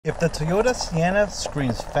If the Toyota Sienna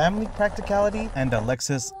screams family practicality and a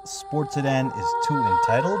Lexus Sport sedan is too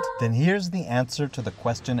entitled, then here's the answer to the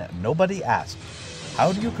question nobody asked.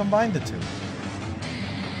 How do you combine the two?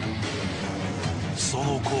 そ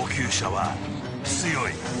の高級車は強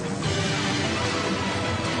い。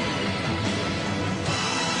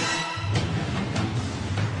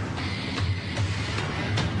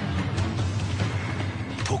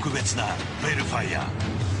特別なベルファイア。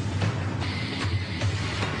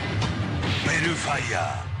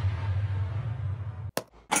VELLFIRE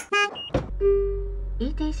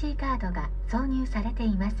ETC カードが挿入されて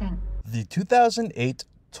いません。 The 2008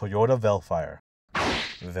 Toyota VELLFIRE.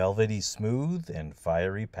 Velvety smooth and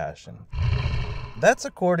fiery passion. That's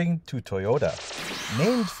according to Toyota,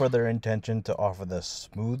 named for their intention to offer the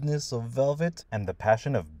smoothness of velvet and the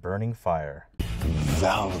passion of burning fire.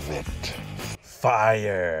 Velvet.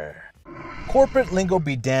 Fire. Corporate lingo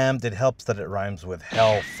be damned, it helps that it rhymes with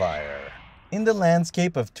hellfire. In the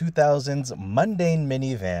landscape of 2000's mundane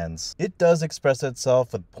minivans, it does express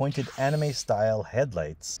itself with pointed anime-style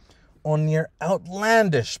headlights on near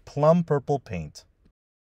outlandish plum purple paint.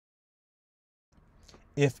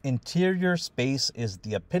 If interior space is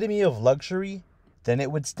the epitome of luxury, then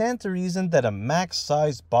it would stand to reason that a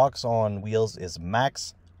max-sized box on wheels is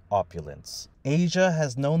max opulence. Asia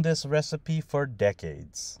has known this recipe for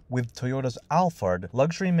decades, with Toyota's Alphard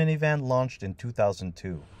luxury minivan launched in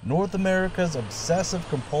 2002. North America's obsessive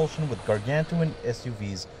compulsion with gargantuan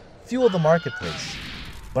SUVs fuel the marketplace,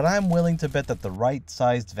 but I'm willing to bet that the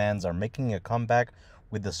right-sized vans are making a comeback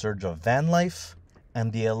with the surge of van life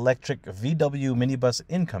and the electric VW minibus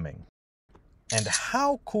incoming. And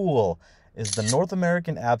how cool is the North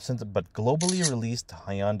American absent but globally released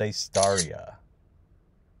Hyundai Staria?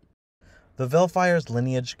 The VELLFIRE's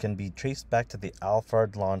lineage can be traced back to the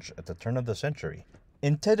Alphard launch at the turn of the century.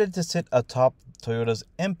 Intended to sit atop Toyota's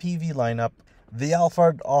MPV lineup, the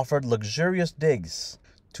Alphard offered luxurious digs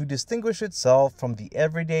to distinguish itself from the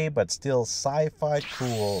everyday but still sci-fi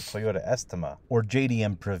cool Toyota Estima or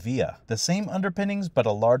JDM Previa. The same underpinnings but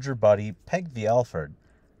a larger body pegged the Alphard.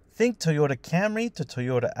 Think Toyota Camry to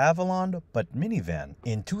Toyota Avalon, but minivan.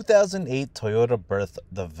 In 2008, Toyota birthed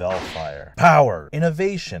the VELLFIRE. Power,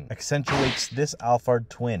 innovation accentuates this Alphard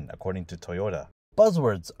twin, according to Toyota.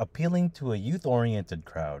 Buzzwords appealing to a youth-oriented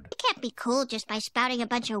crowd. You can't be cool just by spouting a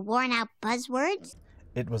bunch of worn-out buzzwords.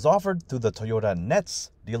 It was offered through the Toyota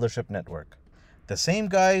Nets dealership network. The same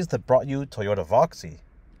guys that brought you Toyota Voxy.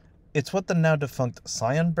 It's what the now-defunct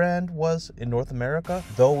Scion brand was in North America,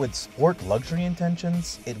 though with sport luxury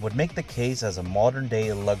intentions, it would make the case as a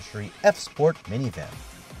modern-day luxury F Sport minivan.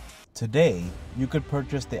 Today, you could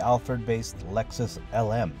purchase the Alphard-based Lexus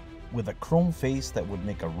LM with a chrome face that would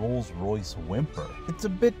make a Rolls-Royce whimper. It's a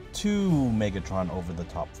bit too Megatron over the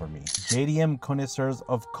top for me. JDM connoisseurs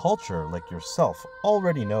of culture like yourself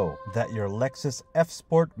already know that your Lexus F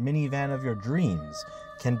Sport minivan of your dreams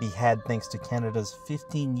can be had thanks to Canada's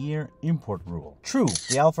 15-year import rule. True,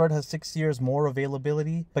 the Alphard has 6 years more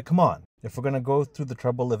availability, but come on, if we're gonna go through the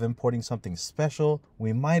trouble of importing something special,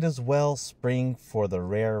 we might as well spring for the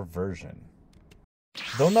rare version.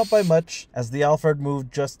 Though not by much, as the Alphard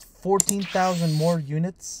moved just 14,000 more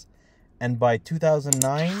units, and by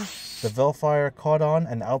 2009, the VELLFIRE caught on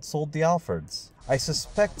and outsold the Alphards. I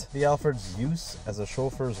suspect the Alphard's use as a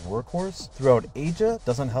chauffeur's workhorse throughout Asia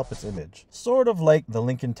doesn't help its image. Sort of like the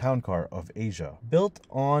Lincoln Town Car of Asia. Built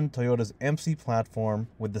on Toyota's MC platform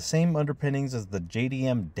with the same underpinnings as the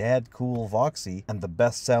JDM Dad Cool Voxy and the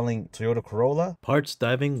best-selling Toyota Corolla, Parts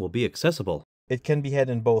diving will be accessible. it can be had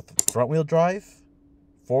in both front-wheel drive,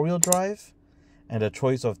 four-wheel drive, and a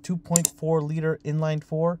choice of 2.4-liter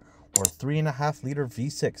inline-4 or 3.5-liter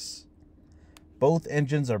V6. Both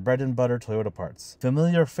engines are bread-and-butter Toyota parts.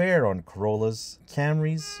 Familiar fare on Corollas,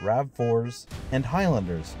 Camrys, RAV4s, and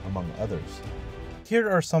Highlanders, among others. Here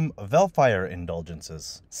are some VELLFIRE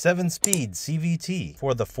indulgences. 7-speed CVT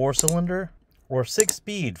for the 4-cylinder, or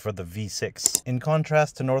 6-speed for the V6, in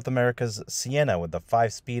contrast to North America's Sienna with the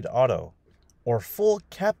 5-speed auto, or full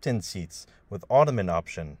captain seats with ottoman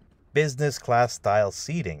option, business class style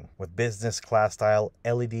seating with business class style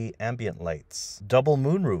LED ambient lights, double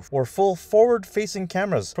moonroof, or full forward facing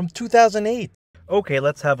cameras from 2008. Okay,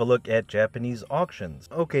 let's have a look at Japanese auctions.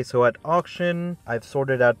 Okay, so at auction, I've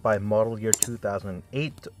sorted out by model year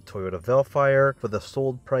 2008 Toyota VELLFIRE for the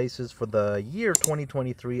sold prices for the year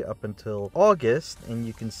 2023 up until August. And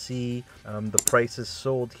you can see the prices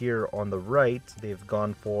sold here on the right. They've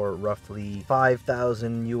gone for roughly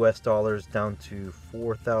 5,000 US dollars down to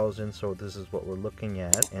 4,000. So this is what we're looking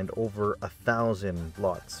at, and over 1,000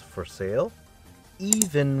 lots for sale.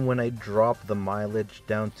 even when I drop the mileage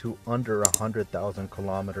down to under 100,000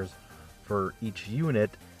 kilometers for each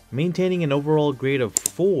unit. Maintaining an overall grade of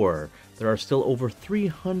 4, there are still over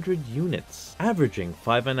 300 units, averaging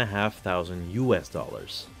 $5,500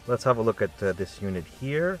 US. Let's have a look at this unit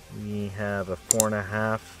here. We have a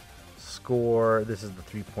 4.5 score. This is the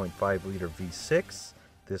 3.5 liter V6.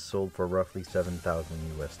 This sold for roughly $7,000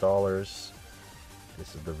 US.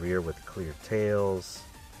 This is the rear with clear tails,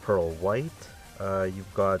 pearl white.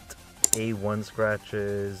 You've got A1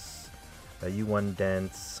 scratches, a U1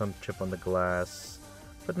 dents, some chip on the glass,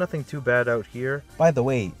 but nothing too bad out here. By the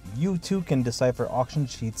way, you too can decipher auction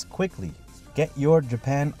sheets quickly. Get your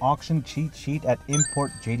Japan auction cheat sheet at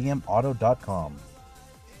importjdmauto.com.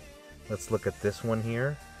 Let's look at this one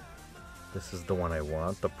here. This is the one I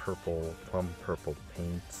want, the purple, plum purple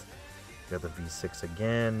paint. Got the V6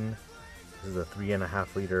 again. This is a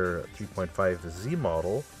 3.5 liter 3.5 Z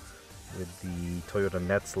model with the Toyota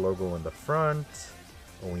Nets logo in the front.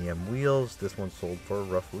 OEM wheels. This one sold for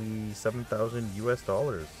roughly $7,000 US.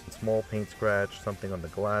 Small paint scratch, something on the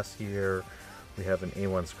glass here. We have an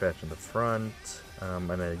A1 scratch in the front and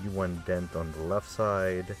a U1 dent on the left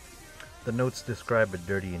side. The notes describe a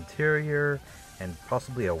dirty interior and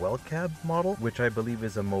possibly a well cab model, which I believe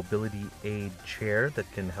is a mobility aid chair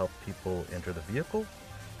that can help people enter the vehicle.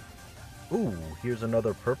 Ooh, here's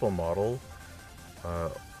another purple model,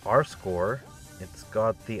 R score. It's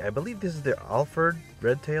got the, I believe this is the Alfred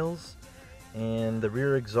red tails, and the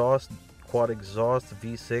rear exhaust, quad exhaust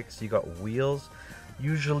V6. You got wheels.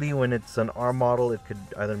 Usually when it's an R model, it could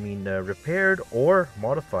either mean repaired or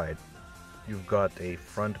modified. You've got a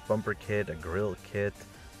front bumper kit, a grille kit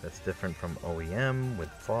that's different from OEM with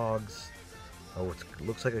fogs. Oh, it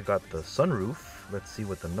looks like I got the sunroof. Let's see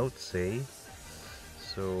what the notes say.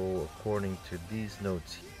 So according to these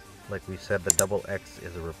notes, like we said, the double X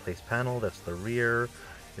is a replaced panel. That's the rear.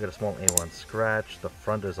 You got a small A1 scratch. The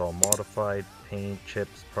front is all modified, paint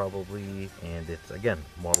chips probably, and it's again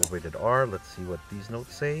model rated R. Let's see what these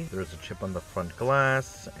notes say. There's a chip on the front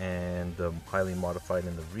glass and highly modified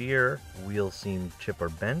in the rear. Wheels seem chip or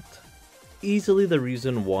bent. Easily the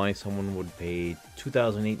reason why someone would pay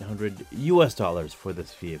 $2,800 US for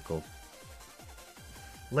this vehicle.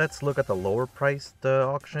 Let's look at the lower priced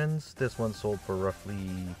auctions. This one sold for roughly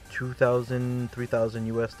 $2,000, $3,000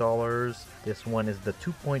 US. This one is the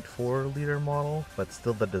 2.4 liter model, but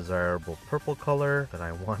still the desirable purple color that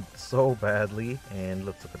I want so badly. And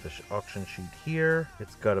let's look at the auction sheet here.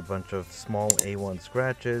 It's got a bunch of small A1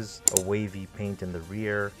 scratches, a wavy paint in the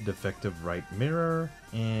rear, Defective right mirror,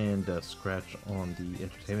 and a scratch on the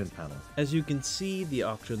entertainment panel. As you can see, the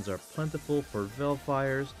auctions are plentiful for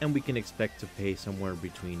VELLFIREs, and we can expect to pay somewhere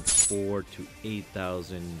between $4,000 to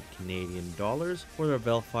 $8,000 Canadian dollars for their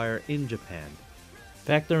VELLFIRE in Japan.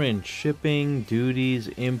 Factor in shipping, duties,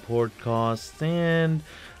 import costs, and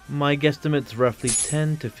my guesstimate's roughly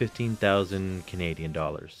 $10,000 to $15,000 Canadian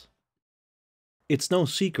dollars. It's no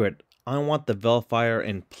secret, I want the VELLFIRE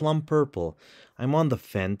in plum purple. I'm on the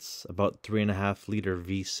fence about 3.5 liter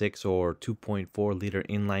V6 or 2.4 liter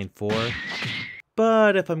inline 4.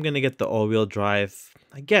 But if I'm gonna get the all-wheel drive,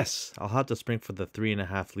 I guess I'll have to spring for the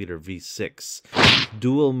 3.5 liter V6.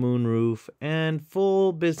 Dual moonroof and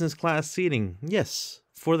full business class seating. Yes,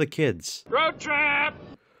 for the kids. Road trip!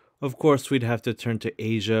 Of course, we'd have to turn to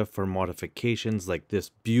Asia for modifications like this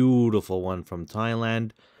beautiful one from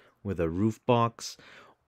Thailand with a roof box.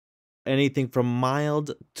 Anything from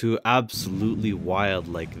mild to absolutely wild,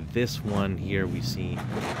 like this one here we see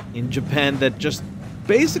in Japan that just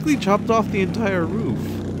basically chopped off the entire roof.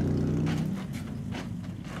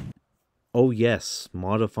 Oh yes,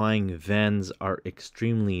 modifying vans are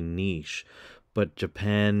extremely niche, but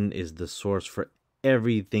Japan is the source for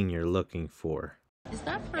everything you're looking for. Is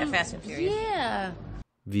that from Fast and Furious? Yeah.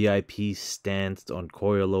 VIP stance on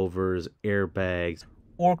coilovers, airbags,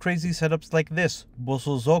 or crazy setups like this,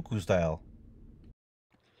 Bosozoku style.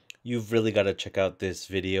 You've really got to check out this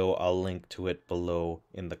video. I'll link to it below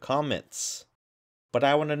in the comments. But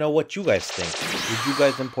I want to know what you guys think. Would you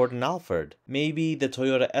guys import an Alphard? Maybe the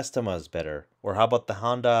Toyota Estima is better. Or how about the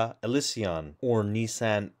Honda Elysion or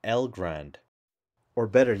Nissan Elgrand? Or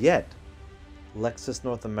better yet, Lexus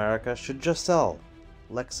North America should just sell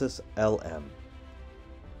Lexus LM.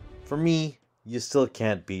 For me, you still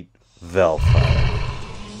can't beat VELLFIRE.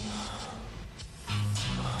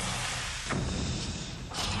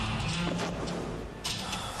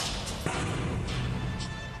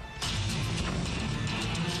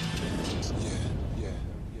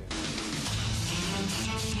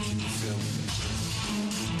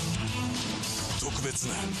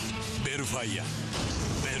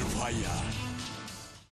 VELLFIRE